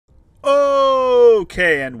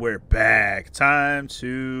Okay, and we're back. Time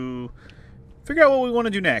to figure out what we want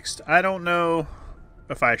to do next. I don't know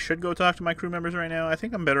if I should go talk to my crew members right now. I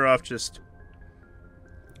think I'm better off just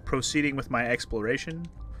proceeding with my exploration.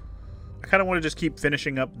 I kind of want to just keep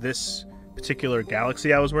finishing up this particular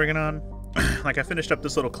galaxy I was working on. Like, I finished up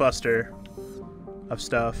this little cluster of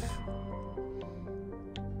stuff.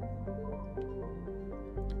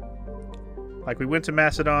 Like, we went to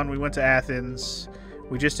Macedon, we went to Athens,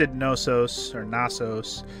 we just did Knossos, or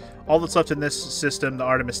Knossos. All that's left in this system, the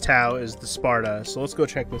Artemis Tau, is the Sparta. So let's go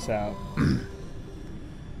check this out. Kind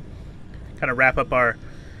of wrap up our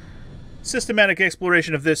systematic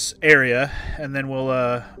exploration of this area, and then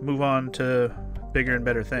we'll move on to bigger and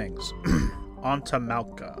better things. Onto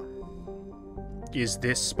Malka. Is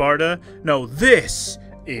this Sparta? No, this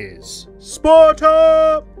is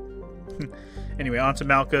Sparta! Anyway, onto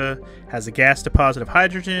Malka. Has a gas deposit of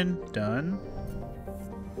hydrogen. Done.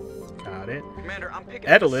 Got it. Commander, I'm picking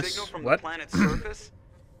up a signal from what? the planet's surface.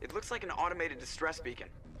 It looks like an automated distress beacon.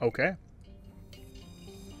 Okay.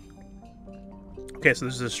 Okay, so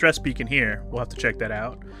there's a distress beacon here. We'll have to check that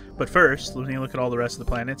out. But first, let me look at all the rest of the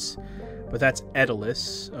planets. But that's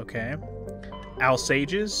Daedalus. Okay.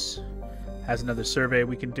 Alsages has another survey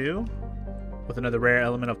we can do with another rare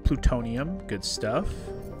element of plutonium. Good stuff.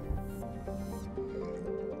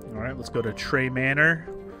 Alright, let's go to Trey Manor.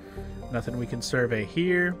 Nothing we can survey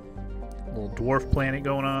here. Little dwarf planet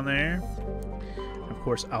going on there. Of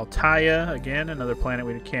course, Altaia, again, another planet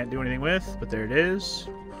we can't do anything with, but there it is.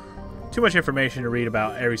 Too much information to read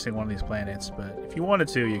about every single one of these planets, but if you wanted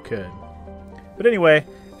to, you could. But anyway,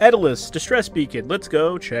 Daedalus, Distress Beacon. Let's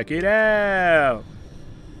go check it out.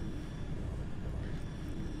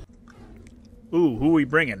 Ooh, who are we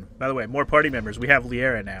bringing? By the way, more party members. We have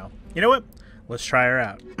Liara now. You know what? Let's try her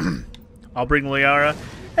out. I'll bring Liara,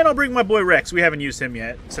 and I'll bring my boy Rex. We haven't used him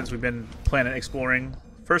yet since we've been planet exploring.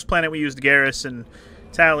 First planet we used Garrus and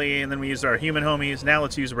Tally, and then we used our human homies. Now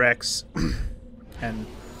let's use Rex and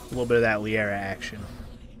a little bit of that Liara action.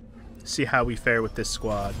 See how we fare with this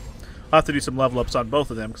squad. I'll have to do some level ups on both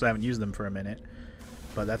of them because I haven't used them for a minute.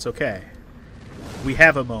 But that's okay. We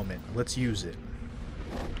have a moment. Let's use it.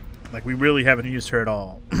 Like, we really haven't used her at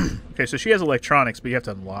all. Okay, so she has electronics, but you have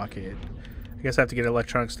to unlock it. I guess I have to get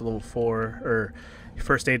electronics to level 4, or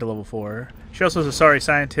first aid to level 4. She also has a Sorry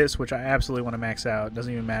Scientist, which I absolutely want to max out.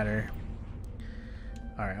 Doesn't even matter.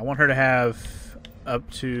 Alright, I want her to have up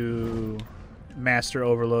to Master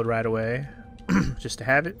Overload right away. Just to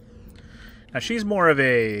have it. Now, she's more of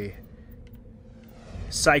a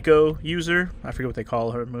Psycho user. I forget what they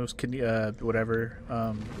call her moves. Whatever. So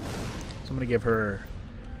I'm going to give her,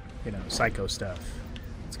 you know, Psycho stuff.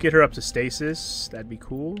 Let's get her up to Stasis. That'd be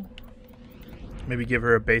cool. Maybe give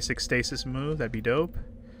her a basic stasis move. That'd be dope.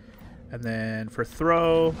 And then for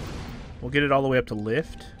throw, we'll get it all the way up to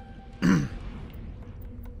lift. Maybe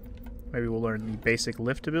we'll learn the basic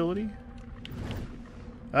lift ability.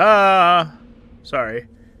 Ah! Sorry.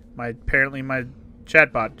 Apparently my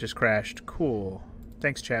chatbot just crashed. Cool.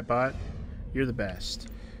 Thanks, chatbot. You're the best.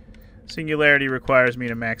 Singularity requires me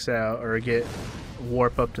to max out or get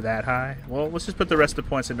warp up to that high. Well, let's just put the rest of the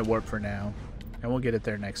points into warp for now. And we'll get it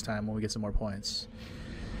there next time when we get some more points.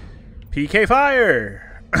 PK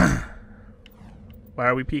Fire! Why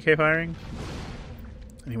are we PK firing?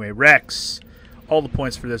 Anyway, Rex. All the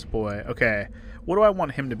points for this boy. Okay. What do I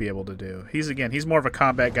want him to be able to do? He's more of a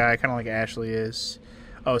combat guy, kind of like Ashley is.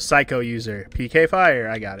 Oh, Psycho user. PK Fire.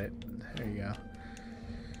 I got it. There you go.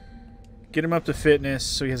 Get him up to fitness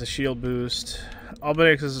so he has a shield boost. I'll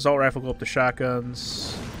make his assault rifle go up to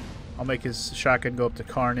shotguns. I'll make his shotgun go up to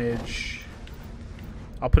carnage.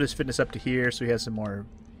 I'll put his fitness up to here so he has some more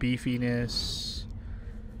beefiness.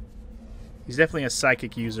 He's definitely a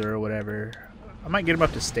psychic user or whatever. I might get him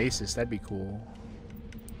up to stasis. That'd be cool.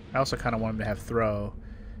 I also kind of want him to have throw,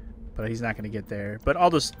 but he's not going to get there. But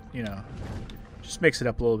I'll just, you know, just mix it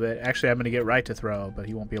up a little bit. Actually, I'm going to get right to throw, but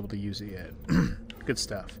he won't be able to use it yet. Good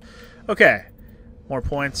stuff. Okay. More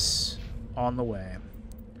points on the way.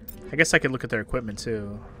 I guess I could look at their equipment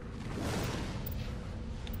too.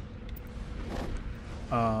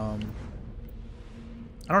 I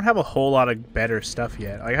don't have a whole lot of better stuff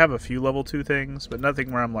yet. I have a few level 2 things, but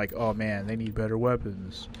nothing where I'm like, oh man, they need better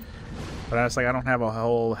weapons. But I was like, I don't have a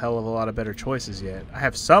whole hell of a lot of better choices yet. I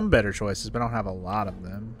have some better choices, but I don't have a lot of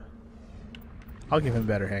them. I'll give him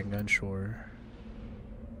better handgun, sure.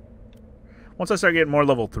 Once I start getting more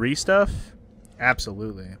level 3 stuff,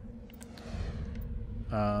 absolutely.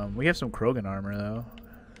 We have some Krogan armor, though.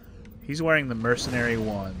 He's wearing the Mercenary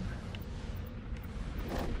 1.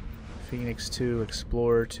 Phoenix 2,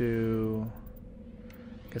 Explorer 2.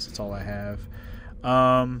 Guess that's all I have.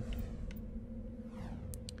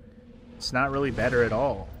 It's not really better at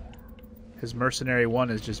all. His mercenary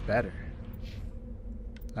one is just better.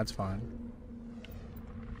 That's fine.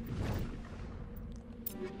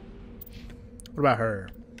 What about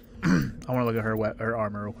her? I want to look at her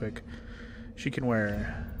armor real quick. She can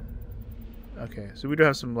wear... Okay, so we do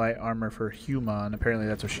have some light armor for human. Apparently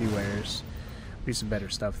that's what she wears. Be some better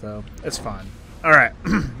stuff, though. It's fine. Alright,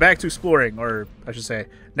 back to exploring. Or, I should say,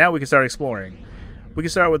 now we can start exploring. We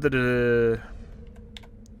can start with the...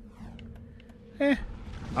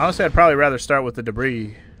 Honestly, I'd probably rather start with the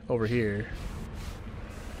debris over here.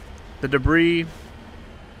 The debris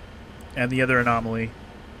and the other anomaly.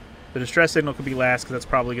 The distress signal could be last because that's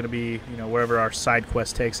probably going to be, you know, wherever our side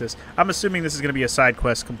quest takes us. I'm assuming this is going to be a side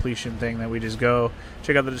quest completion thing that we just go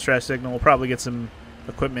check out the distress signal. We'll probably get some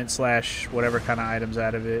equipment slash whatever kind of items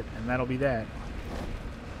out of it, and that'll be that.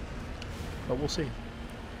 But we'll see.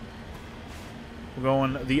 We're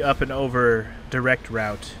going the up and over direct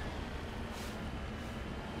route.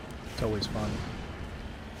 It's always fun.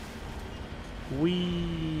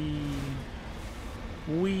 Wee.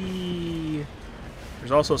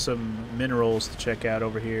 There's also some minerals to check out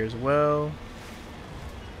over here as well.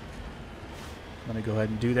 I'm going to go ahead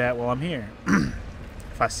and do that while I'm here.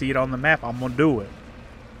 If I see it on the map, I'm going to do it.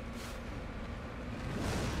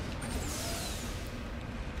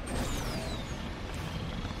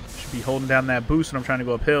 Should be holding down that boost when I'm trying to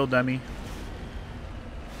go uphill, dummy.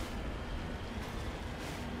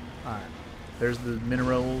 Alright. There's the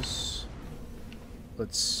minerals.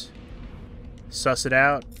 Let's suss it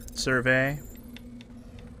out. Survey.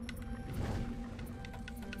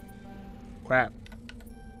 Crap.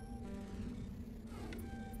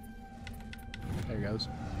 There it goes.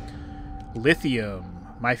 Lithium.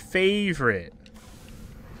 My favorite.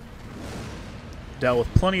 Dealt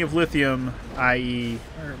with plenty of lithium, i.e.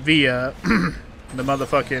 via the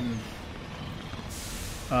motherfucking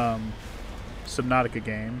Subnautica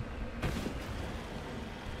game.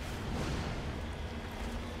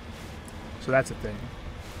 So that's a thing.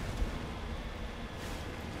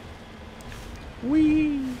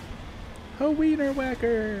 Wee! A wiener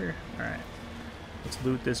whacker! Alright. Let's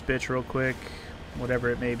loot this bitch real quick. Whatever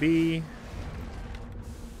it may be.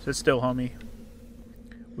 Sit still, homie.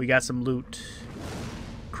 We got some loot.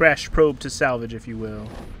 Crash probe to salvage, if you will.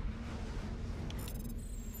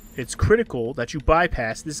 It's critical that you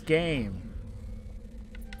bypass this game.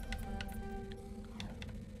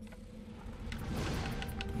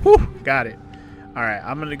 Whew! Got it. Alright,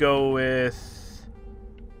 I'm gonna go with...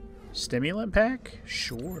 Stimulant pack?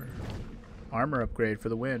 Sure. Armor upgrade for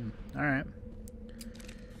the win. Alright.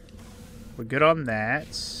 We're good on that.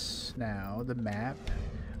 Now, the map.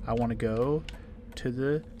 I want to go to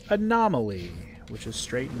the anomaly, which is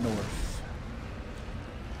straight north.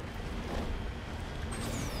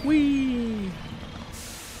 Whee!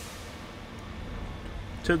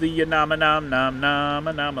 To the anomaly,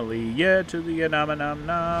 yeah, to the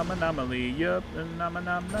anomaly, yep,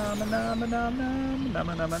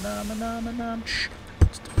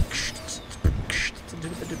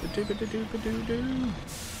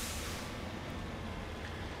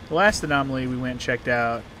 The last anomaly we went and checked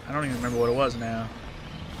out, I don't even remember what it was now.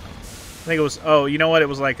 I think it was, oh, you know what? It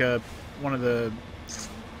was like one of the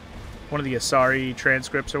Asari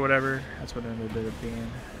transcripts or whatever. That's what it ended up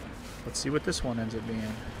being. Let's see what this one ends up being.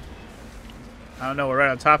 I don't know, we're right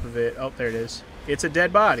on top of it. Oh, there it is. It's a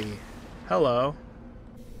dead body. Hello.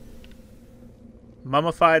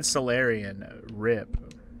 Mummified Solarian. RIP.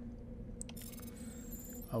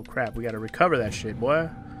 Oh crap, we gotta recover that shit, boy.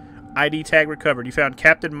 ID tag recovered. You found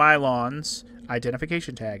Captain Mylon's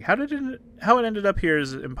identification tag. How it ended up here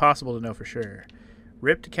is impossible to know for sure.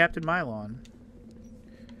 RIP to Captain Mylon.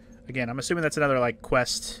 Again, I'm assuming that's another like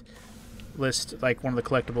quest list, like one of the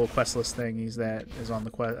collectible quest list thingies that is on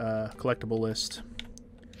the collectible list.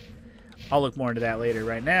 I'll look more into that later.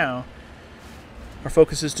 Right now, our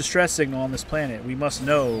focus is distress signal on this planet. We must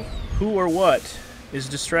know who or what is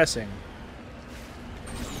distressing.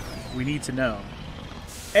 We need to know.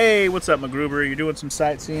 Hey, what's up, MacGruber? You're doing some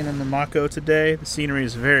sightseeing in the Mako today? The scenery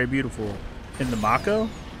is very beautiful. In the Mako?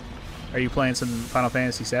 Are you playing some Final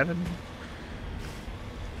Fantasy VII?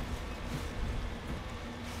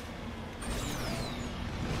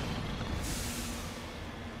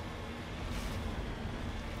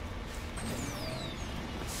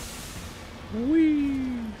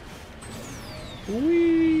 Whee!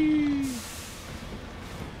 Whee!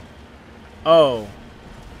 Oh.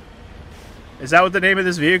 Is that what the name of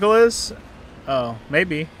this vehicle is? Oh,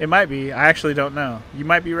 maybe. It might be. I actually don't know. You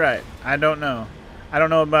might be right. I don't know. I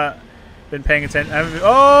don't know about... Been paying attention.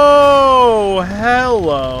 Oh!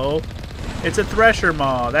 Hello! It's a Thresher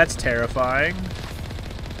Maw. That's terrifying.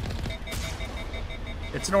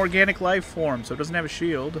 It's an organic life form, so it doesn't have a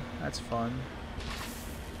shield. That's fun.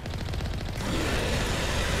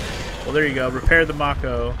 Well, there you go. Repair the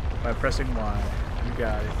Mako by pressing Y. You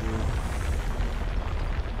got it, dude.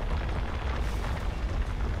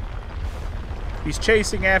 He's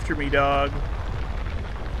chasing after me, dog.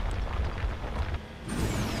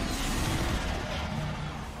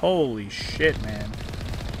 Holy shit, man.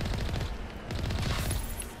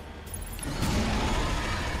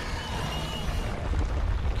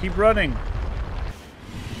 Keep running.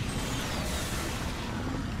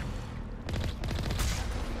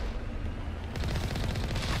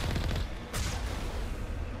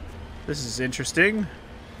 This is interesting.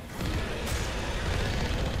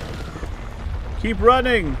 Keep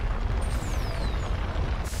running.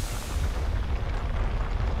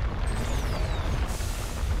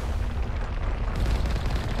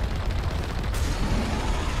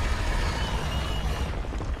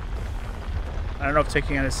 I don't know if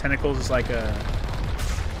taking out his tentacles is like a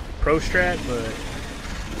pro strat, but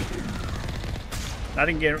not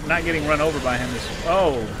getting run over by him is...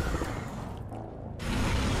 Oh!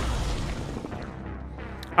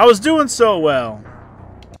 I was doing so well!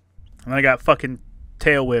 And I got fucking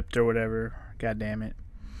tail whipped or whatever. God damn it.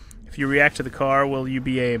 If you react to the car, will you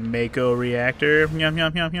be a Mako reactor? Yum,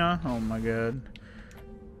 yum, yum, yum. Oh my god.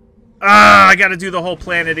 Ah! I gotta do the whole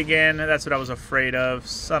planet again. That's what I was afraid of.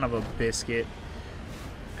 Son of a biscuit.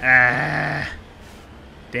 Ah,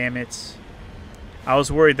 damn it. I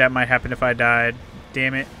was worried that might happen if I died.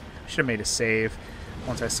 Damn it. I should have made a save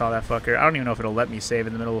once I saw that fucker. I don't even know if it'll let me save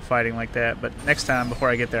in the middle of fighting like that, but next time before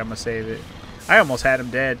I get there I'm going to save it. I almost had him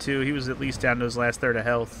dead too. He was at least down to his last third of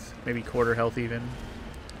health, maybe quarter health even.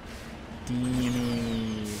 Damn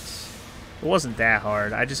it. It wasn't that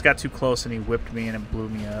hard. I just got too close and he whipped me and it blew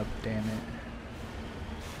me up. Damn it.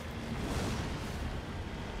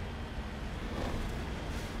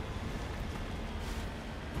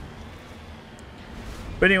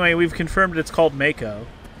 But anyway, we've confirmed it's called Mako.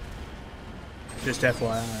 Just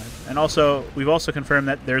FYI. And also, we've also confirmed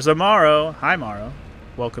that there's a Morrow. Hi, Morrow.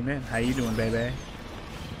 Welcome in. How you doing, baby?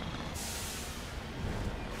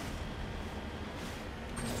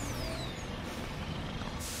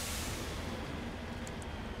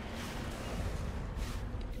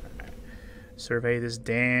 Survey this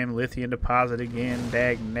damn lithium deposit again.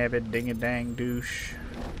 Dag nabbit ding a dang douche.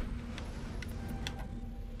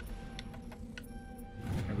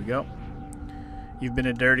 There we go. You've been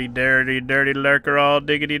a dirty, dirty, dirty lurker all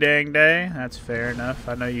diggity dang day. That's fair enough.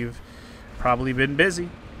 I know you've probably been busy.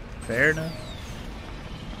 Fair enough.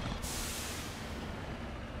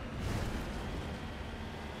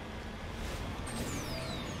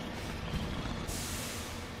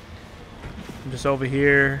 I'm just over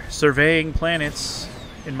here surveying planets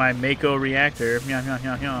in my Mako reactor. Meow, meow,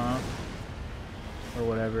 meow, meow. Or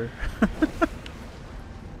whatever.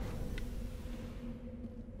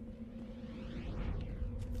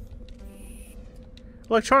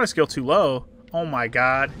 Electronic skill too low. Oh my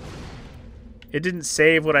god. It didn't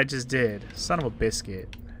save what I just did. Son of a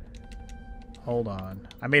biscuit. Hold on.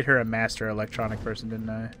 I made her a master electronic person, didn't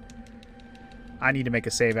I? I need to make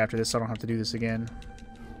a save after this so I don't have to do this again.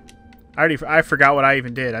 I forgot what I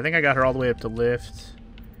even did. I think I got her all the way up to lift.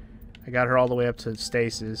 I got her all the way up to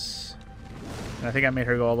stasis. And I think I made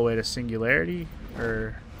her go all the way to singularity.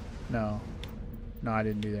 Or no. No, I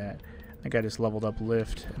didn't do that. I think I just leveled up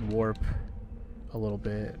lift and warp a little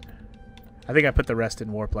bit. I think I put the rest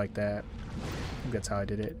in warp like that. I think that's how I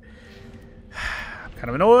did it. I'm kind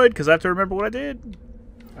of annoyed because I have to remember what I did.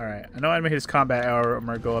 Alright, I know I made his combat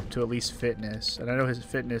armor go up to at least fitness. And I know his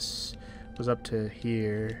fitness was up to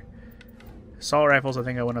here. Assault rifles, I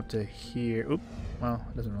think I went up to here. Oop. Well,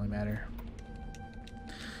 it doesn't really matter.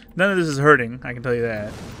 None of this is hurting, I can tell you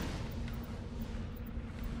that.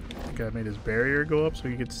 I think I made his barrier go up so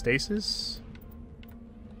he gets stasis.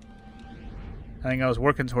 I think I was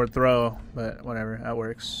working toward throw, but whatever, that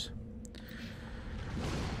works.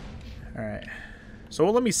 Alright. So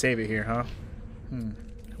we'll let me save it here, huh?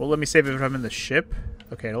 Well, let me save it if I'm in the ship?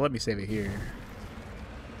 Okay, it'll let me save it here.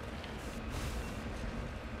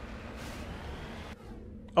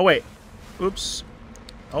 Oh, wait. Oops.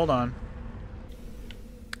 Hold on.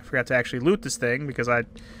 I forgot to actually loot this thing because I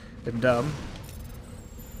am dumb.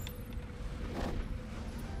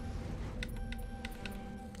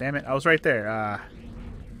 Damn it, I was right there.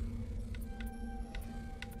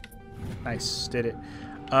 Nice, did it.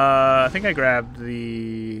 I think I grabbed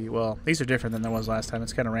the... Well, these are different than there was last time.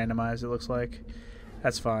 It's kind of randomized, it looks like.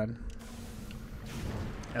 That's fine.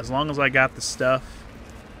 As long as I got the stuff,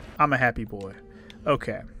 I'm a happy boy.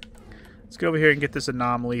 Okay. Let's go over here and get this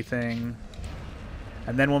anomaly thing.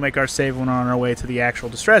 And then we'll make our save when we're on our way to the actual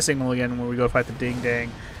distress signal again, when we go fight the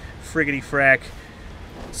ding-dang, friggity-frack,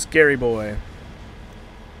 scary boy.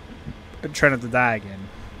 And try not to die again.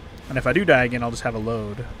 And if I do die again, I'll just have a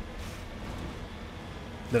load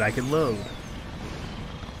that I can load.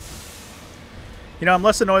 You know, I'm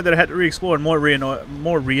less annoyed that I had to re-explore and more annoyed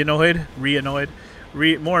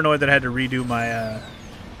that I had to redo my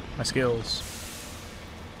my skills.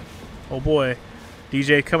 Oh boy,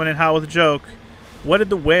 DJ coming in hot with a joke. What did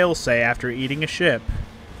the whale say after eating a ship?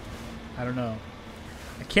 I don't know.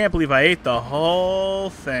 I can't believe I ate the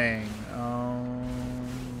whole thing.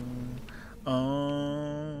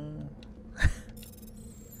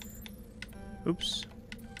 Oops.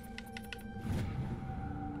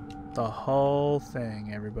 The whole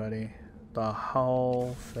thing, everybody. The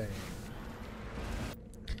whole thing.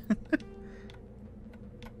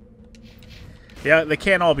 Yeah, they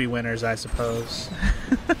can't all be winners, I suppose.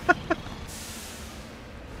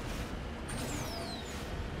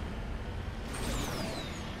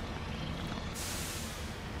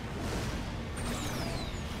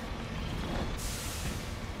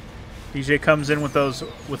 DJ comes in with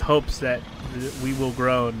hopes that we will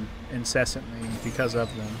groan incessantly because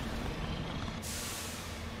of them.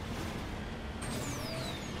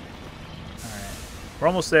 Alright. We're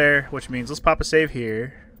almost there, which means let's pop a save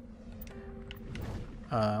here.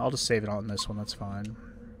 I'll just save it on this one, that's fine.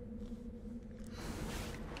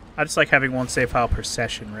 I just like having one save file per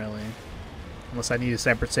session, really. Unless I need a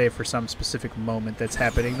separate save for some specific moment that's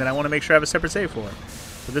happening that I want to make sure I have a separate save for.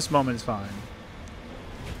 But this moment is fine.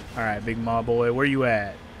 Alright, Big Ma Boy, where you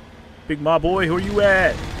at? Big Ma Boy, where you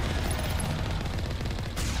at?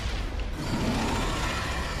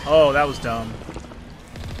 Oh, that was dumb.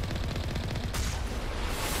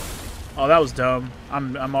 Oh, that was dumb.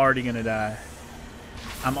 I'm already gonna die.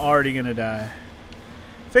 I'm already gonna die.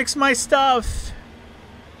 Fix my stuff!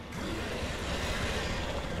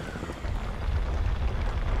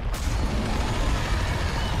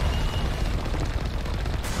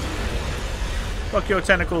 Fuck your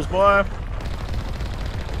tentacles, boy.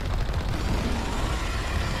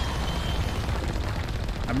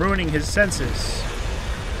 I'm ruining his senses.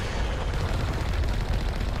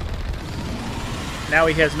 Now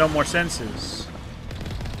he has no more senses.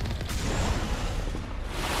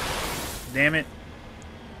 Damn it.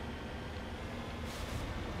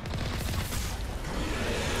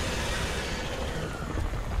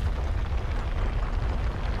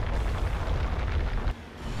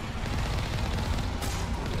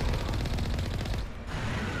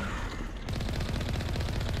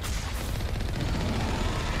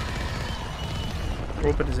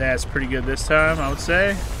 Whooping his ass pretty good this time, I would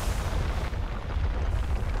say.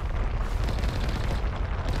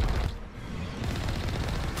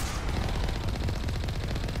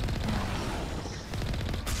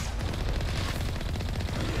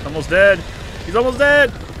 Almost dead. He's almost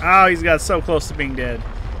dead. Oh, he's got so close to being dead.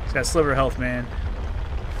 He's got sliver health, man.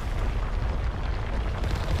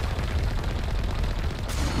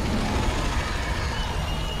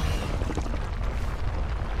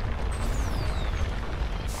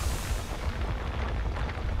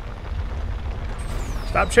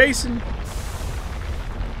 Stop chasing.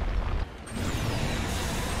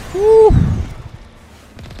 Woo.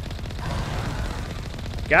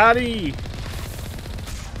 Got he.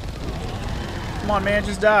 Come on, man,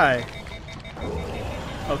 just die.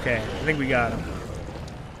 Okay, I think we got him.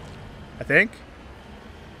 I think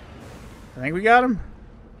we got him.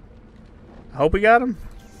 I hope we got him.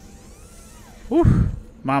 Whew.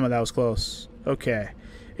 Mama, that was close. Okay.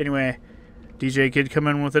 Anyway, DJ Kid come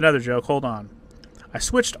in with another joke. Hold on. I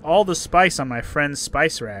switched all the spice on my friend's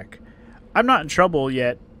spice rack. I'm not in trouble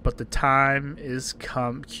yet, but the time is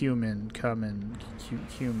cumin.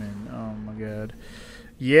 Oh my god.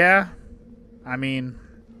 Yeah. I mean,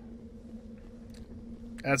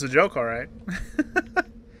 that's a joke, all right.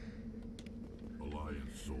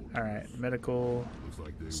 All right, medical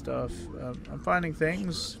stuff. I'm finding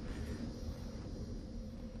things.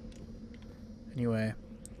 Anyway,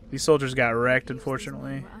 these soldiers got wrecked,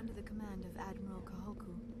 unfortunately.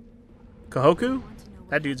 Kahoku?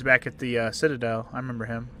 That dude's back at the Citadel. I remember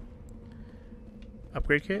him.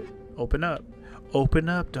 Upgrade kit? Open up. Open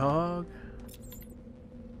up, dog.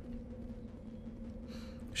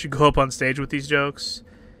 Should go up on stage with these jokes.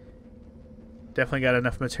 Definitely got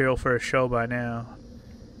enough material for a show by now.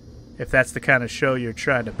 If that's the kind of show you're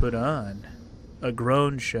trying to put on. A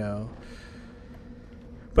grown show.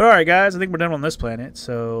 But alright guys, I think we're done on this planet.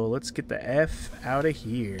 So let's get the F out of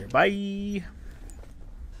here. Bye!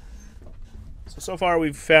 So far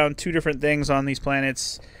we've found two different things on these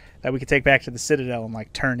planets. that we could take back to the Citadel and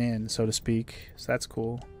like turn in, so to speak. So that's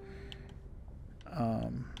cool.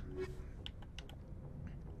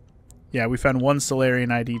 Yeah, we found 1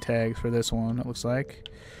 Solarian ID tag for this one, it looks like.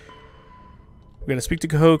 We gotta speak to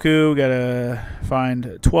Kohoku. We gotta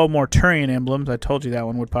find 12 more Turian emblems. I told you that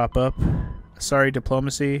one would pop up. Sorry,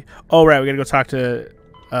 diplomacy. Oh, right, we gotta go talk to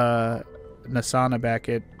Nasana back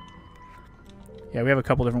at... Yeah, we have a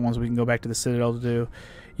couple different ones we can go back to the Citadel to do.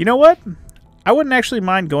 You know what? I wouldn't actually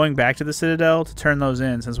mind going back to the Citadel to turn those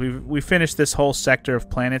in, since we've finished this whole sector of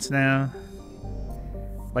planets now.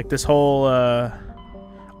 Like this whole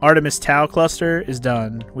Artemis Tau cluster is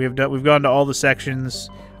done. We've gone to all the sections.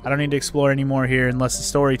 I don't need to explore anymore here unless the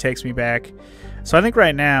story takes me back. So I think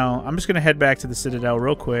right now I'm just gonna head back to the Citadel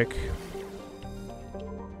real quick.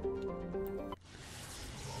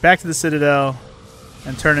 Back to the Citadel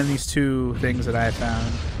and turn in these 2 things that I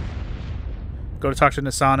found. Go to talk to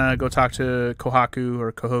Nasana, go talk to Kohaku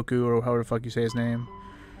or Kohoku or however the fuck you say his name.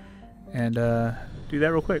 And do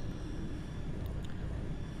that real quick.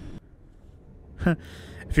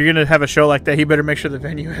 If you're going to have a show like that, you better make sure the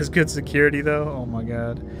venue has good security, though. Oh, my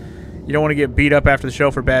God. You don't want to get beat up after the show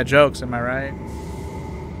for bad jokes, am I right?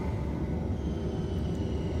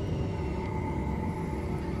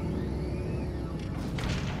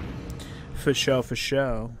 For show, for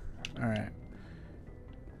show. Alright.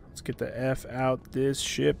 Let's get the F out this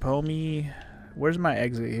ship, homie. Where's my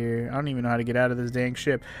exit here? I don't even know how to get out of this dang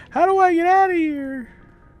ship. How do I get out of here?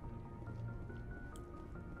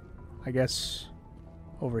 I guess...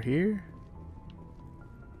 over here?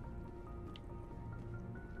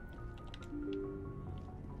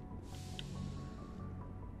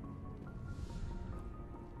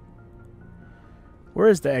 Where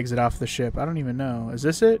is the exit off the ship? I don't even know. Is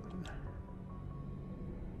this it?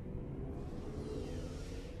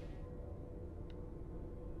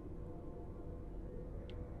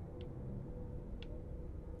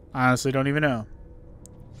 Honestly, don't even know.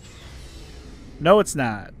 No, it's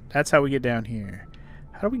not. That's how we get down here.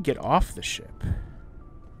 How do we get off the ship?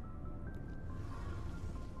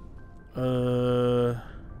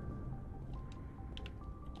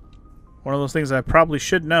 One of those things I probably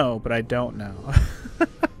should know, but I don't know.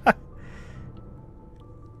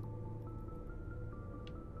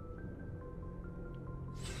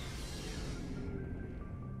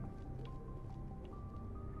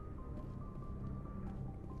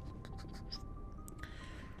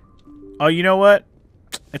 Oh, you know what?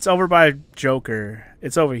 It's over by Joker.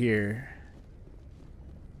 It's over here.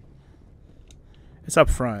 It's up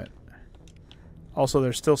front. Also,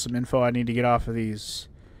 there's still some info I need to get off of these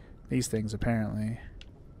things, apparently.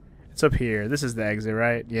 It's up here. This is the exit,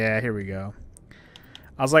 right? Yeah, here we go.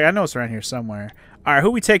 I was like, I know it's around here somewhere. Alright, who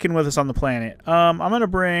are we taking with us on the planet? I'm gonna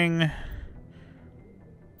bring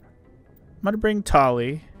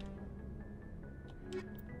Tali.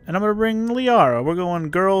 And I'm gonna bring Liara. We're going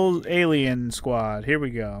girls alien squad. Here we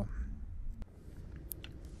go.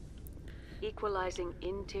 Equalizing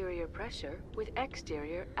interior pressure with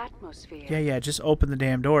exterior atmosphere. Yeah, just open the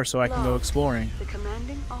damn door so I can go exploring. The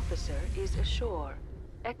commanding officer is ashore.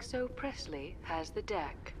 Exo Presley has the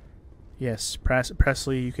deck. Yes,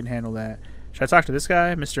 Presley, you can handle that. Should I talk to this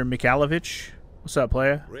guy, Mr. Mikhailovich? What's up,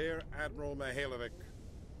 playa? Rear Admiral Mihailovic,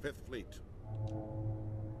 5th Fleet.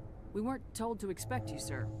 We weren't told to expect you,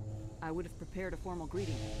 sir. I would have prepared a formal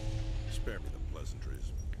greeting. Spare me the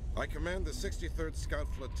pleasantries. I command the 63rd Scout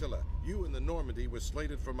Flotilla. You and the Normandy were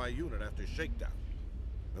slated for my unit after shakedown.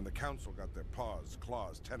 Then the Council got their paws,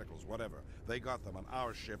 claws, tentacles, whatever. They got them on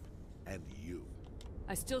our ship, and you.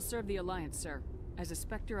 I still serve the Alliance, sir. As a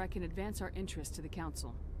Spectre, I can advance our interests to the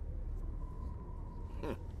Council.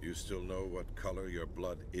 You still know what color your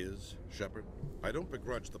blood is, Shepard? I don't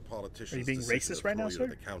begrudge the politicians. Are you being racist right now, sir?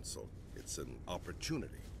 The Council. It's an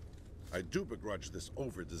opportunity. I do begrudge this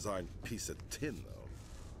over-designed piece of tin, though.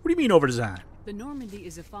 What do you mean over-design? The Normandy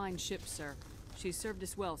is a fine ship, sir. She's served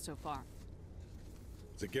us well so far.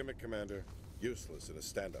 It's a gimmick, Commander. Useless in a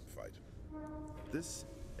stand-up fight. This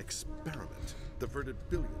experiment diverted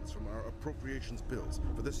billions from our appropriations bills.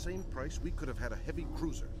 For the same price, we could have had a heavy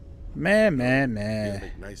cruiser. Man.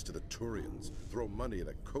 Make nice to the Turians. Throw money at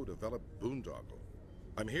a co-developed boondoggle.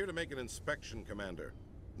 I'm here to make an inspection, Commander.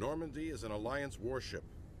 Normandy is an Alliance warship.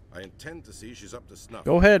 I intend to see she's up to snuff.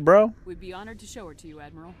 Go ahead, bro. We'd be honored to show her to you,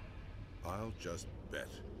 Admiral. I'll just bet.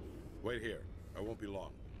 Wait here. I won't be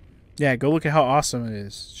long. Yeah, go look at how awesome it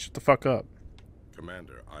is. Shut the fuck up.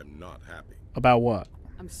 Commander, I'm not happy. About what?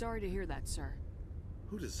 I'm sorry to hear that, sir.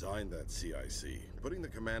 Who designed that CIC? Putting the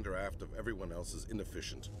commander aft of everyone else is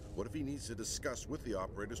inefficient. What if he needs to discuss with the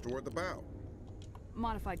operators toward the bow?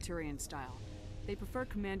 Modified Turian style. They prefer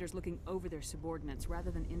commanders looking over their subordinates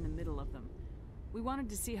rather than in the middle of them. We wanted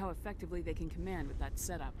to see how effectively they can command with that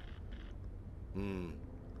setup.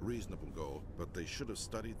 Reasonable goal, but they should have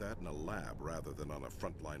studied that in a lab rather than on a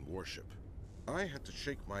frontline warship. I had to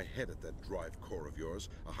shake my head at that drive core of yours.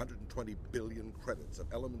 120 billion credits at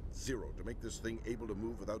element 0 to make this thing able to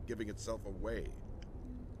move without giving itself away.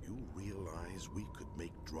 You realize we could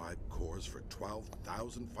make drive cores for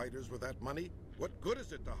 12,000 fighters with that money? What good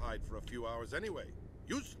is it to hide for a few hours anyway?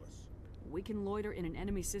 Useless. We can loiter in an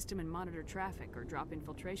enemy system and monitor traffic, or drop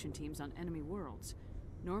infiltration teams on enemy worlds.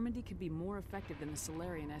 Normandy could be more effective than the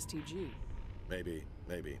Solarian STG. Maybe.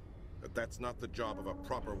 But that's not the job of a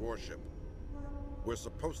proper warship. We're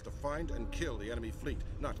supposed to find and kill the enemy fleet,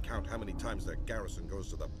 not count how many times their garrison goes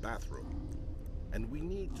to the bathroom. And we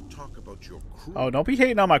need to talk about your crew. Oh, don't be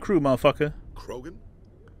hating on my crew, motherfucker. Krogan?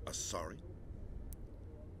 Asari?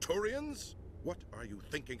 Turians? What are you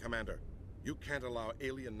thinking, Commander? You can't allow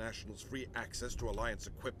alien nationals free access to Alliance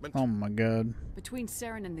equipment. Oh my god. Between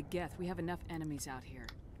Saren and the Geth, we have enough enemies out here.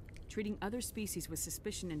 Treating other species with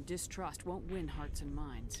suspicion and distrust won't win hearts and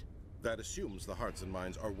minds. That assumes the hearts and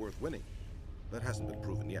minds are worth winning. That hasn't been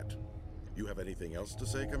proven yet. You have anything else to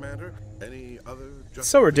say, Commander? Any other? It's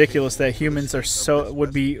so ridiculous that humans are so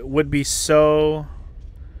would be so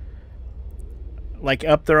like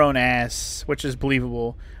up their own ass, which is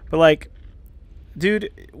believable. But like, dude,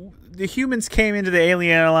 the humans came into the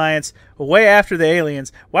alien alliance way after the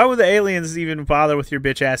aliens. Why would the aliens even bother with your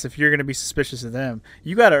bitch ass if you're gonna be suspicious of them?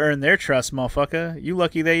 You gotta earn their trust, motherfucker. You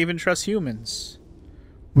lucky they even trust humans.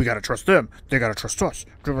 We gotta trust them. They gotta trust us.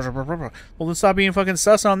 Well, then stop being fucking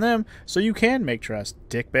sus on them so you can make trust,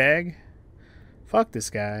 dickbag. Fuck this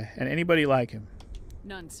guy and anybody like him.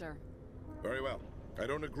 None, sir. Very well. I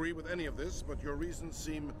don't agree with any of this, but your reasons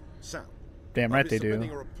seem sound. Damn right they do. I'll be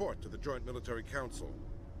submitting a report to the Joint Military Council.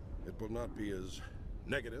 It will not be as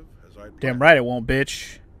negative as I planned. Damn right it won't,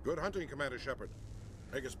 bitch. Good hunting, Commander Shepard.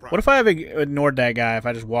 Make us proud. What if I have ignored that guy if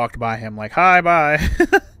I just walked by him like, hi, bye?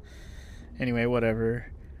 Anyway, whatever.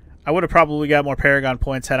 I would have probably got more Paragon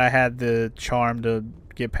points had I had the charm to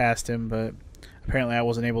get past him, but apparently I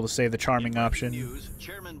wasn't able to save the charming option. News,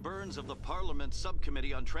 Chairman Burns of the Parliament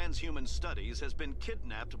Subcommittee on Transhuman Studies has been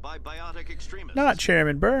kidnapped by biotic extremists. Not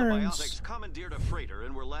Chairman The Burns. biotics commandeered a freighter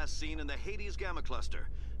and were last seen in the Hades Gamma Cluster.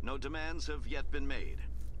 No demands have yet been made.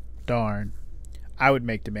 Darn. I would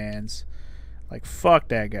make demands. Like, fuck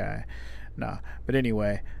that guy. Nah. But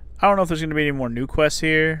anyway, I don't know if there's going to be any more new quests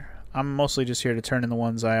here. I'm mostly just here to turn in the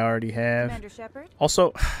ones I already have. Commander Shepard?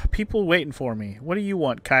 Also, people waiting for me. What do you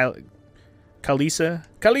want, Kalisa? Police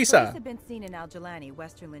Kalisa! have been seen in Al-Jalani,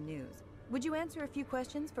 Westerland News. Would you answer a few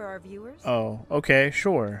questions for our viewers? Oh, okay,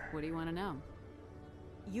 sure. What do you want to know?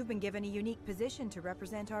 You've been given a unique position to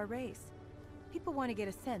represent our race. People want to get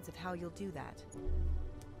a sense of how you'll do that.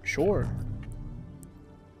 Sure.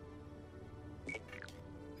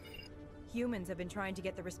 Humans have been trying to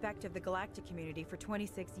get the respect of the galactic community for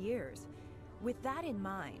 26 years. With that in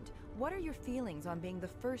mind, what are your feelings on being the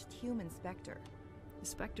first human Spectre? The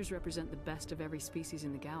Spectres represent the best of every species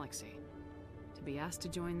in the galaxy. To be asked to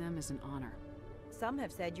join them is an honor. Some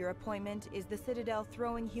have said your appointment is the Citadel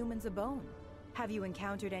throwing humans a bone. Have you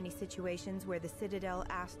encountered any situations where the Citadel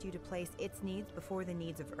asked you to place its needs before the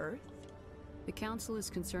needs of Earth? The Council is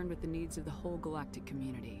concerned with the needs of the whole galactic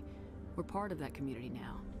community. We're part of that community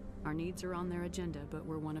now. Our needs are on their agenda, but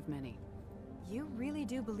we're one of many. You really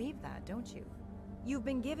do believe that, don't you? You've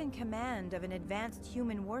been given command of an advanced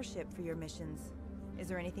human warship for your missions. Is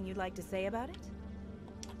there anything you'd like to say about it?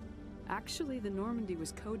 Actually, the Normandy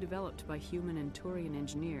was co-developed by human and Turian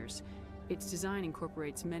engineers. Its design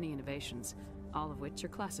incorporates many innovations, all of which are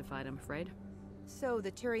classified, I'm afraid. So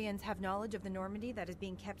the Turians have knowledge of the Normandy that is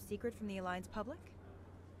being kept secret from the Alliance public?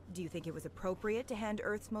 Do you think it was appropriate to hand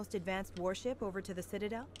Earth's most advanced warship over to the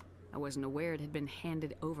Citadel? I wasn't aware it had been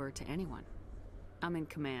handed over to anyone. I'm in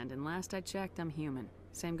command, and last I checked, I'm human.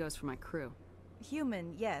 Same goes for my crew.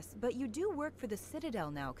 Human, yes, but you do work for the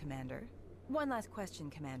Citadel now, Commander. One last question,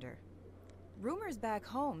 Commander. Rumors back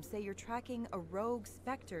home say you're tracking a rogue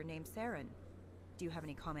Spectre named Saren. Do you have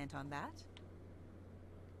any comment on that?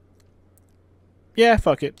 Yeah,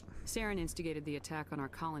 fuck it. Saren instigated the attack on our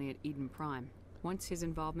colony at Eden Prime. Once his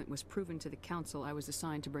involvement was proven to the Council, I was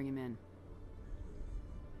assigned to bring him in.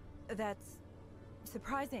 That's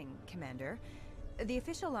surprising, Commander. The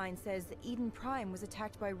official line says Eden Prime was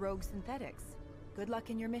attacked by rogue synthetics. Good luck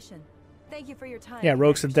in your mission. Thank you for your time. Yeah,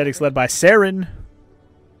 rogue Commander synthetics Shepard. led by Saren.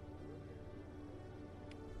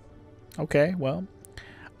 Okay, well,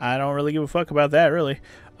 I don't really give a fuck about that, really.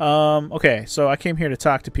 Okay, so I came here to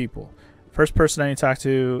talk to people. First person I need to talk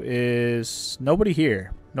to is nobody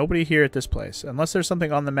here. Nobody here at this place. Unless there's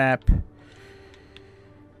something on the map.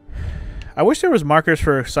 I wish there was markers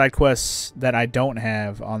for side quests that I don't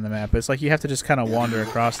have on the map. It's like you have to just kind of wander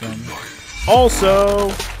across them. Also,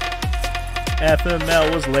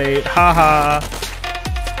 FML was late. Haha.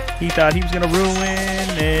 He thought he was going to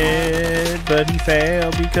ruin it, but he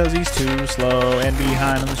failed because he's too slow and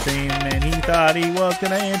behind on the stream, and he thought he was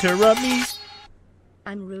going to interrupt me.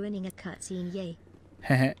 I'm ruining a cutscene, yay.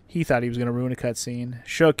 He thought he was going to ruin a cutscene.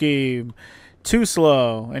 Shook him. Too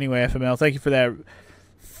slow. Anyway, FML, thank you for that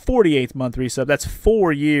 48th month resub. That's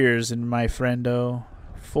 4 years, and my friendo.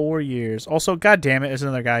 4 years. Also, god damn it, there's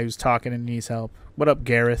another guy who's talking and needs help. What up,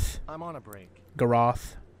 Gareth? I'm on a break.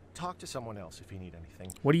 Garoth. Talk to someone else if you need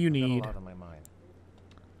anything. What do you I've got need? a lot on my mind.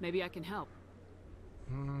 Maybe I can help.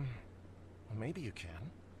 Well, maybe you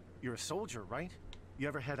can. You're a soldier, right? You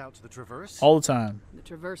ever head out to the Traverse? All the time. The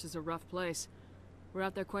Traverse is a rough place. We're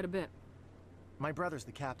out there quite a bit. My brother's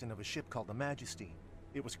the captain of a ship called the Majesty.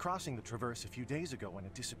 It was crossing the Traverse a few days ago when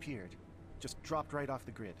it disappeared. Just dropped right off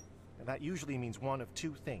the grid. And that usually means one of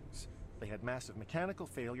two things. They had massive mechanical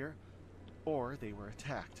failure, or they were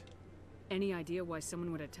attacked. Any idea why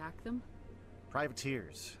someone would attack them?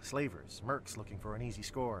 Privateers, slavers, mercs looking for an easy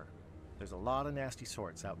score. There's a lot of nasty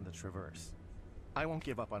sorts out in the Traverse. I won't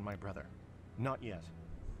give up on my brother. Not yet.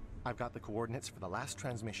 I've got the coordinates for the last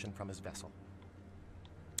transmission from his vessel.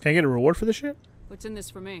 Can I get a reward for this shit? What's in this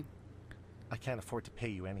for me? I can't afford to pay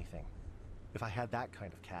you anything. If I had that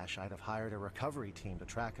kind of cash, I'd have hired a recovery team to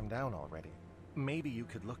track him down already. Maybe you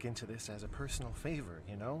could look into this as a personal favor,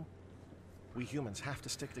 you know? We humans have to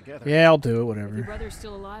stick together. Yeah, I'll do it, If your whatever. brother's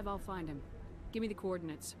still alive, I'll find him. Give me the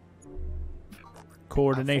coordinates. Coordinations, I'll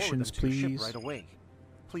forward them to your please. ship right away.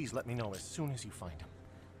 Please let me know as soon as you find him.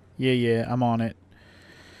 Yeah, I'm on it.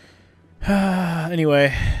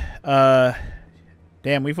 Anyway,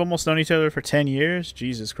 damn, we've almost known each other for 10 years?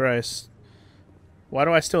 Jesus Christ. Why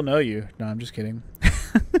do I still know you? No, I'm just kidding.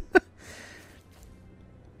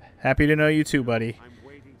 Happy to know you too, buddy.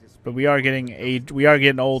 But we are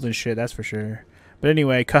getting old and shit, that's for sure. But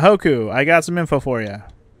anyway, Kahoku, I got some info for you.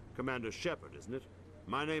 Commander Shepard, isn't it?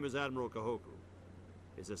 My name is Admiral Kahoku.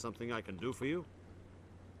 Is there something I can do for you?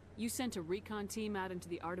 You sent a recon team out into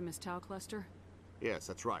the Artemis Tau cluster? Yes,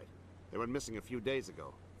 that's right. They went missing a few days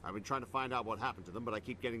ago. I've been trying to find out what happened to them, but I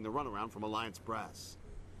keep getting the runaround from Alliance brass.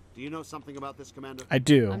 Do you know something about this, Commander? I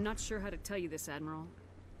do. I'm not sure how to tell you this, Admiral.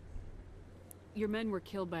 Your men were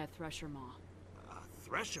killed by a Thresher Maw. A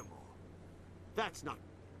Thresher Maw? That's not...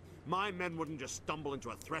 My men wouldn't just stumble into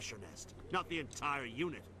a Thresher nest. Not the entire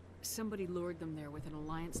unit. Somebody lured them there with an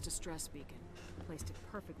Alliance distress beacon. Placed it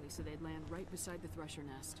perfectly so they'd land right beside the Thresher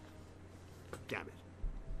nest. Damn it.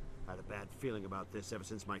 I had a bad feeling about this ever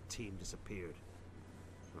since my team disappeared.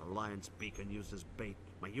 An Alliance beacon used as bait,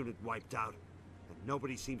 my unit wiped out, and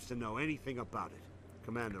nobody seems to know anything about it.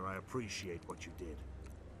 Commander, I appreciate what you did.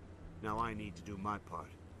 Now I need to do my part.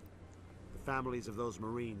 The families of those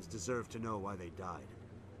Marines deserve to know why they died.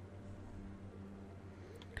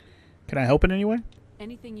 Can I help in any way?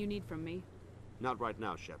 Anything you need from me? Not right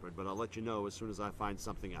now, Shepard, but I'll let you know as soon as I find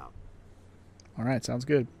something out. Alright, sounds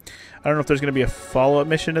good. I don't know if there's going to be a follow-up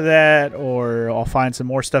mission to that, or I'll find some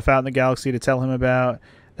more stuff out in the galaxy to tell him about.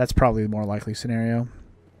 That's probably the more likely scenario.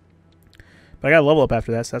 But I got to level up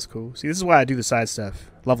after that, so that's cool. See, this is why I do the side stuff.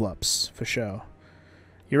 Level ups, for sure.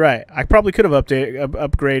 You're right. I probably could have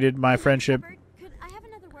upgraded my friendship. Could I have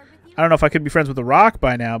another word with you? I don't know if I could be friends with The Rock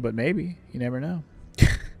by now, but maybe. You never know.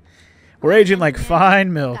 We're aging like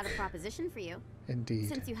fine milk. I've got a proposition for you. Indeed.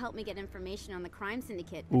 Since you helped me get information on the crime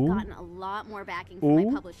syndicate, Ooh. I've gotten a lot more backing from Ooh.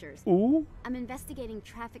 my publishers. Ooh. I'm investigating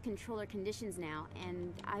traffic controller conditions now,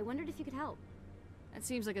 and I wondered if you could help. That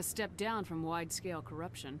seems like a step down from wide-scale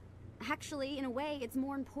corruption. Actually, in a way, it's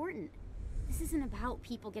more important. This isn't about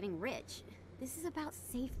people getting rich. This is about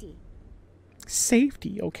safety.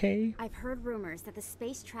 Safety, okay? I've heard rumors that the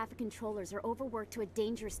space traffic controllers are overworked to a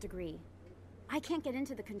dangerous degree. I can't get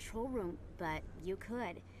into the control room, but you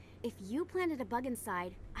could. If you planted a bug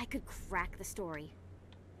inside, I could crack the story.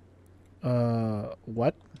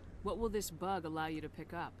 What? What will this bug allow you to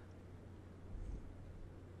pick up?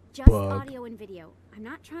 Just Bug. audio and video. I'm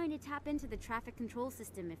not trying to tap into the traffic control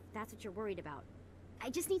system if that's what you're worried about. I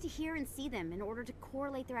just need to hear and see them in order to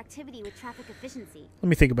correlate their activity with traffic efficiency. Let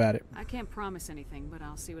me think about it. I can't promise anything, but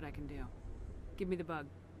I'll see what I can do. Give me the bug.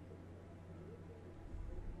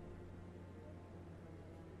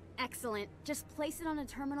 Excellent. Just place it on a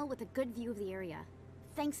terminal with a good view of the area.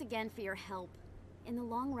 Thanks again for your help. In the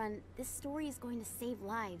long run, this story is going to save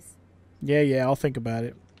lives. Yeah, I'll think about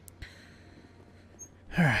it.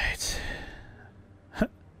 Alright.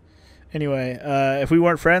 Anyway, if we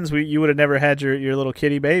weren't friends, you would have never had your little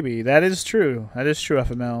kitty baby. That is true. That is true,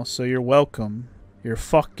 FML. So you're welcome. You're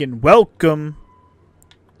fucking welcome.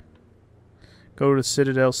 Go to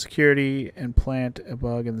Citadel Security and plant a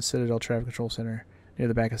bug in the Citadel Traffic Control Center near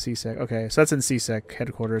the back of CSEC. Okay, so that's in CSEC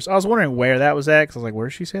headquarters. I was wondering where that was at, because I was like, where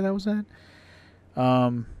did she say that was at?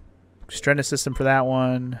 Stranded system for that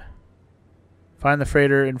one. Find the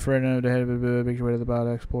freighter Inferno to head make your way to the bot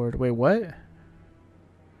export. Wait, what?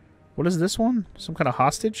 What is this one? Some kind of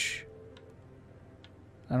hostage?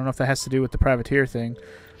 I don't know if that has to do with the privateer thing,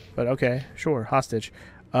 but okay, sure, hostage.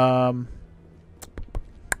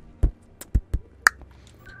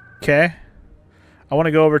 Okay. I want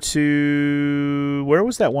to go over to... Where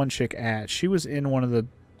was that one chick at? She was in one of the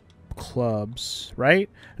clubs, right?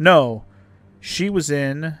 No. She was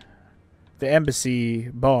in the embassy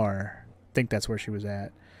bar. I think that's where she was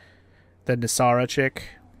at. The Nisara chick.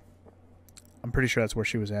 I'm pretty sure that's where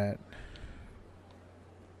she was at.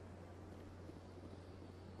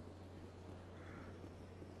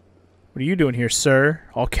 What are you doing here, sir?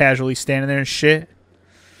 All casually standing there and shit?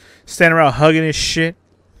 Standing around hugging his shit?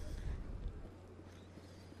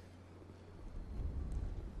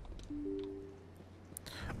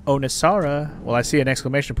 Oh, Nisara. Well, I see an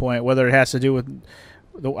exclamation point. Whether it has to do with...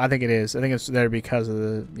 I think it is. I think it's there because of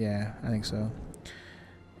the... Yeah, I think so.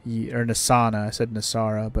 Or Nasana. I said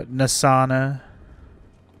Nisara, but Nasana.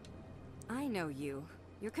 I know you.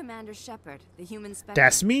 You're Commander Shepard, the human spectre.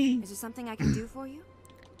 That's me. Is there something I can do for you?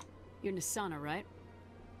 You're Nasana, right?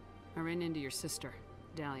 I ran into your sister,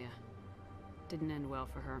 Dahlia. Didn't end well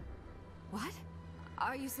for her. What?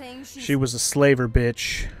 Are you saying she was a slaver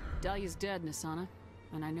bitch? Dahlia's dead, Nasana.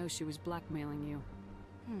 And I know she was blackmailing you.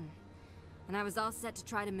 And I was all set to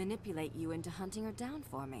try to manipulate you into hunting her down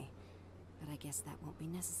for me. But I guess that won't be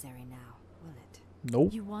necessary now, will it?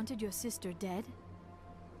 Nope. You wanted your sister dead?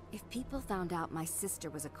 If people found out my sister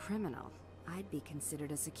was a criminal, I'd be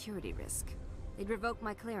considered a security risk. They'd revoke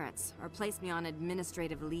my clearance, or place me on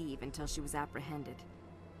administrative leave until she was apprehended.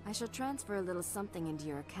 I shall transfer a little something into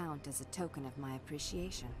your account as a token of my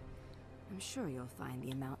appreciation. I'm sure you'll find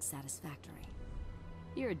the amount satisfactory.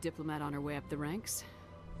 You're a diplomat on her way up the ranks.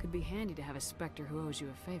 Could be handy to have a Spectre who owes you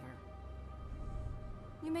a favor.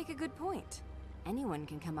 You make a good point. Anyone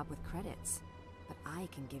can come up with credits, but I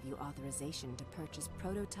can give you authorization to purchase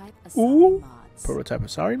prototype Asari mods. Prototype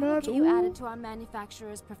Asari mods? I'll get you added to our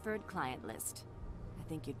manufacturer's preferred client list. I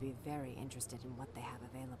think you'd be very interested in what they have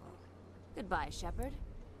available. Goodbye, Shepard.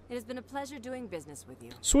 It has been a pleasure doing business with you.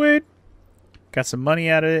 Sweet. Got some money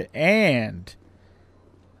out of it, and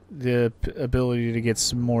the ability to get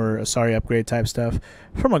some more Asari upgrade type stuff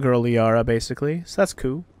from a girl Liara, basically. So that's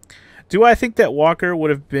cool. Do I think that Walker would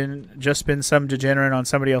have just been some degenerate on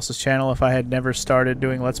somebody else's channel if I had never started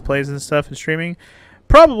doing Let's Plays and stuff and streaming?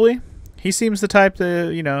 Probably. He seems the type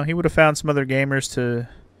that, you know, he would have found some other gamers to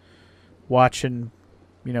watch and,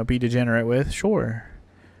 you know, be degenerate with. Sure.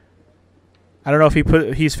 I don't know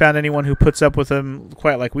if he's found anyone who puts up with him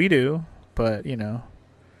quite like we do, but, you know,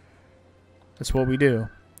 that's what we do.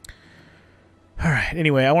 Alright,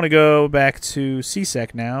 anyway, I want to go back to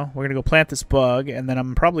CSEC now. We're going to go plant this bug, and then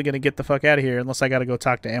I'm probably going to get the fuck out of here, unless I got to go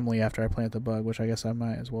talk to Emily after I plant the bug, which I guess I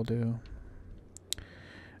might as well do.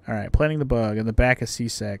 Alright, planting the bug in the back of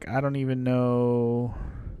CSEC. I don't even know...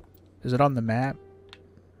 Is it on the map?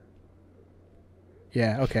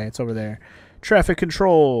 Yeah, okay, it's over there. Traffic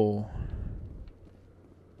control.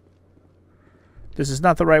 This is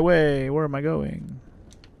not the right way. Where am I going?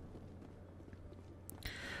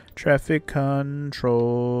 Traffic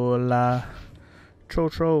controller.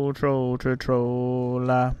 Controller.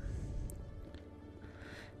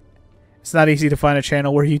 It's not easy to find a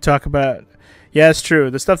channel where you talk about... Yeah, it's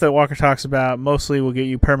true. The stuff that Walker talks about mostly will get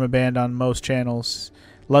you permabanned on most channels.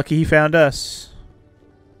 Lucky he found us.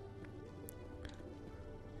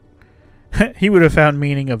 He would have found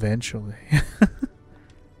meaning eventually.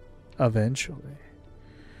 Eventually.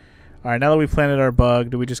 Alright, now that we've planted our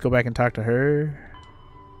bug, do we just go back and talk to her?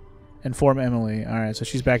 Inform Emily. Alright, so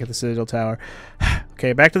she's back at the Citadel Tower.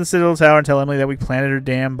 Okay, back to the Citadel Tower and tell Emily that we planted her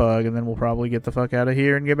damn bug, and then we'll probably get the fuck out of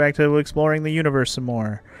here and get back to exploring the universe some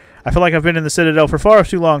more. I feel like I've been in the Citadel for far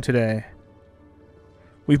too long today.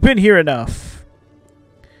 We've been here enough.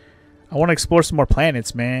 I want to explore some more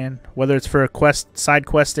planets, man. Whether it's for a quest, side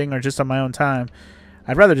questing, or just on my own time.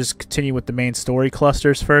 I'd rather just continue with the main story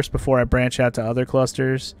clusters first before I branch out to other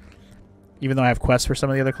clusters. Even though I have quests for some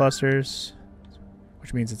of the other clusters.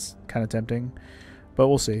 Which means it's kind of tempting. But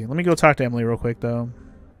we'll see. Let me go talk to Emily real quick, though.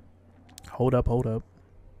 Hold up, hold up.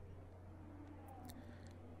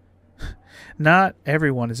 Not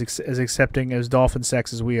everyone is as accepting as dolphin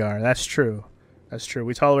sex as we are. That's true. That's true.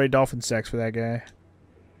 We tolerate dolphin sex for that guy.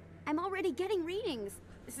 I'm already getting readings.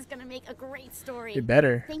 This is gonna make a great story. You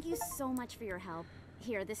better. Thank you so much for your help.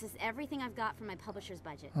 Here, this is everything I've got from my publisher's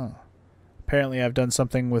budget. Oh. Apparently I've done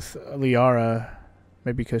something with Liara.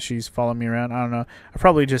 Maybe because she's following me around. I don't know. I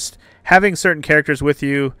probably just... Having certain characters with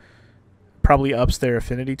you probably ups their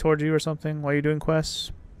affinity towards you or something while you're doing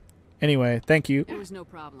quests. Anyway, thank you. It was no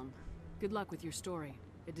problem. Good luck with your story.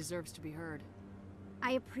 It deserves to be heard.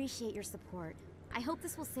 I appreciate your support. I hope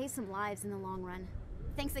this will save some lives in the long run.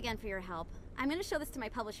 Thanks again for your help. I'm going to show this to my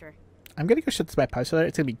publisher. I'm going to go show this to my publisher.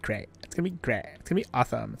 It's going to be great. It's going to be great. It's going to be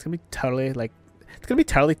awesome. It's going to be totally, like... It's going to be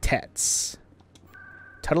totally tits.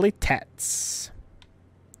 Totally tits.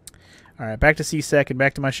 Alright, back to C-Sec and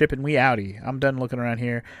back to my ship, and we outie. I'm done looking around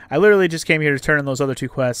here. I literally just came here to turn in those other 2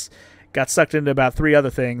 quests. Got sucked into about 3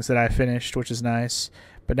 other things that I finished, which is nice.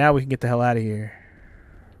 But now we can get the hell out of here.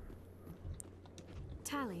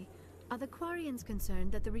 Tally, are the Quarians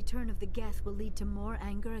concerned that the return of the Geth will lead to more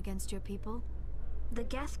anger against your people? The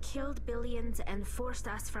Geth killed billions and forced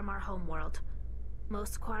us from our homeworld.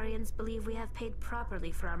 Most Quarians believe we have paid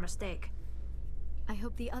properly for our mistake. I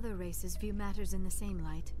hope the other races view matters in the same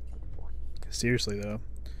light. Seriously, though.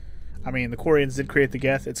 I mean, the Quarians did create the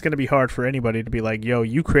Geth. It's going to be hard for anybody to be like, yo,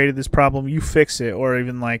 you created this problem, you fix it. Or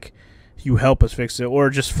even like, you help us fix it. Or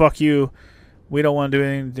just, fuck you, we don't want to do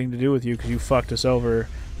anything to do with you because you fucked us over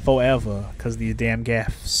forever because of these damn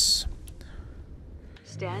Geths.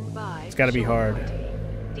 Stand by. It's got to be hard.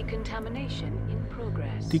 Decontamination in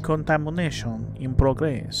progress. Decontamination in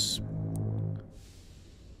progress.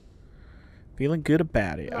 Feeling good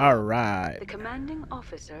about it. Alright. The commanding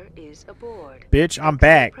officer is aboard. Bitch, I'm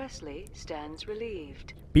back. Presley stands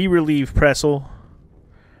relieved. Be relieved, Pressel.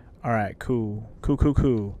 Alright, cool.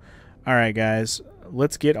 Cool. Alright, guys.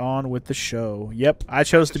 Let's get on with the show. Yep, I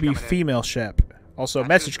chose to be female Shep. Also,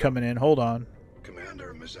 message coming in. Hold on.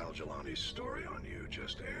 Commander, Miss Al-Jalani's story on you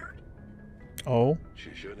just aired. Oh?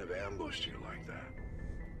 She shouldn't have ambushed you like that.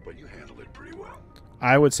 But you handled it pretty well.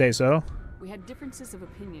 I would say so. We had differences of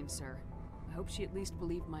opinion, sir. I hope she at least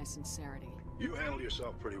believed my sincerity. You handled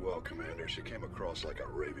yourself pretty well, Commander. She came across like a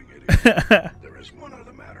raving idiot. There is one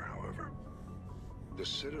other matter, however. The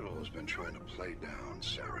Citadel has been trying to play down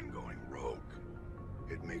Saren going rogue.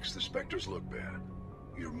 It makes the Spectres look bad.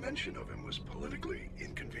 Your mention of him was politically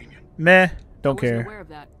inconvenient. Meh. Don't I care. wasn't aware of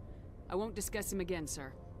that. I won't discuss him again,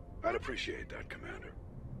 sir. I'd appreciate that, Commander.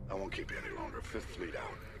 I won't keep you any longer. 5th Fleet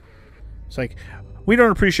out. It's like, we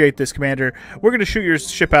don't appreciate this, Commander. We're going to shoot your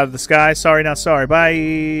ship out of the sky. Sorry, not sorry.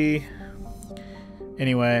 Bye.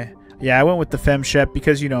 Anyway, yeah, I went with the Fem ship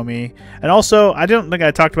because you know me. And also, I don't think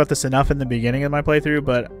I talked about this enough in the beginning of my playthrough,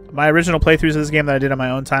 but my original playthroughs of this game that I did on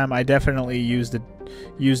my own time, I definitely used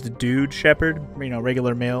the dude shepherd, you know,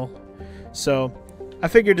 regular male. So, I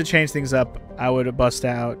figured to change things up, I would bust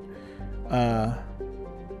out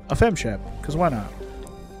a Fem ship, because why not?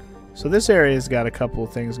 So this area's got a couple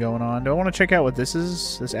of things going on. Do I want to check out what this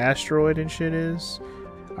is? This asteroid and shit is?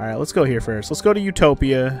 Alright, let's go here first. Let's go to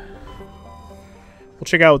Utopia. We'll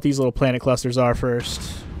check out what these little planet clusters are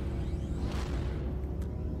first.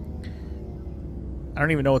 I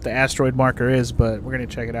don't even know what the asteroid marker is, but we're going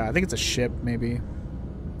to check it out. I think it's a ship, maybe.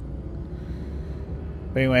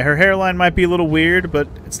 But anyway, her hairline might be a little weird, but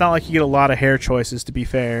it's not like you get a lot of hair choices, to be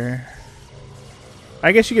fair.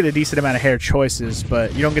 I guess you get a decent amount of hair choices,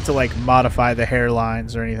 but you don't get to, like, modify the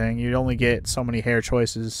hairlines or anything. You only get so many hair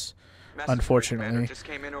choices, unfortunately.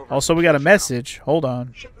 Also, we got a message. Hold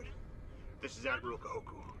on. Shepard, this is Admiral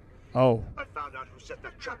Kahoku. Oh. I found out who set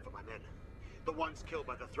that trap for my men. The ones killed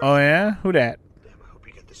by the THRESH. Oh, yeah? Who dat? Damn, I hope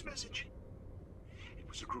you get this message. It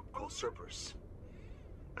was a group called Cerberus.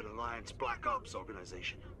 An Alliance Black Ops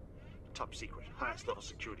organization. Top secret, highest level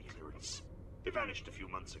security clearance. They vanished a few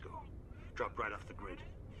months ago. Dropped right off the grid.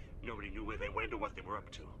 Nobody knew where they went or what they were up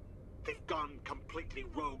to. They've gone completely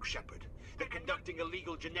rogue, Shepard. They're conducting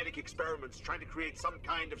illegal genetic experiments, trying to create some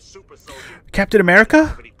kind of super soldier. Captain America? I don't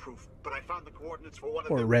have any proof, but I found the coordinates for one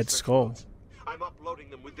of or their Red research Skull. nodes. I'm uploading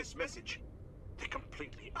them with this message. They're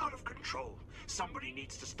completely out of control. Somebody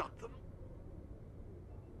needs to stop them.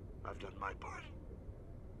 I've done my part.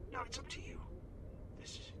 Now it's up to you.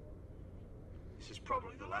 This is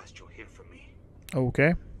probably the last you'll hear from me.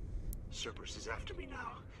 Okay. Cerberus is after me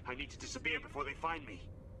now. I need to disappear before they find me.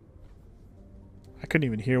 I couldn't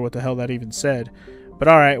even hear what the hell that even said. But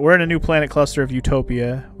alright, we're in a new planet cluster of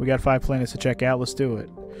Utopia. We got 5 planets to check out. Let's do it.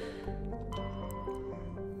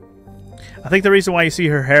 I think the reason why you see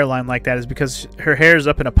her hairline like that is because her hair is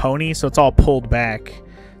up in a pony, so it's all pulled back.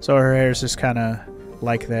 So her hair is just kind of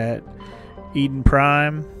like that. Eden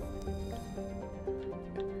Prime.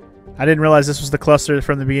 I didn't realize this was the cluster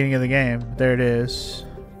from the beginning of the game. There it is.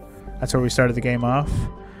 That's where we started the game off.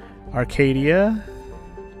 Arcadia.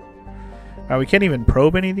 We can't even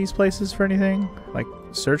probe any of these places for anything. Like,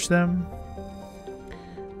 search them.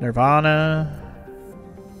 Nirvana.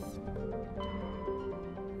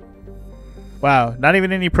 Wow, not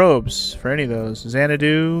even any probes for any of those.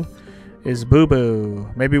 Xanadu is Boo Boo.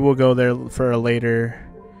 Maybe we'll go there for a later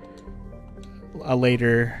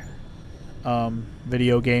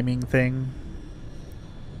video gaming thing.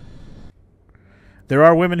 There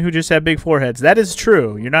are women who just have big foreheads. That is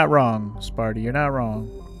true. You're not wrong, Sparty. You're not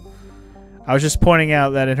wrong. I was just pointing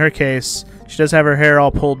out that in her case, she does have her hair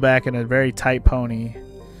all pulled back in a very tight pony.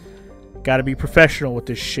 Gotta be professional with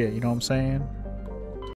this shit, you know what I'm saying?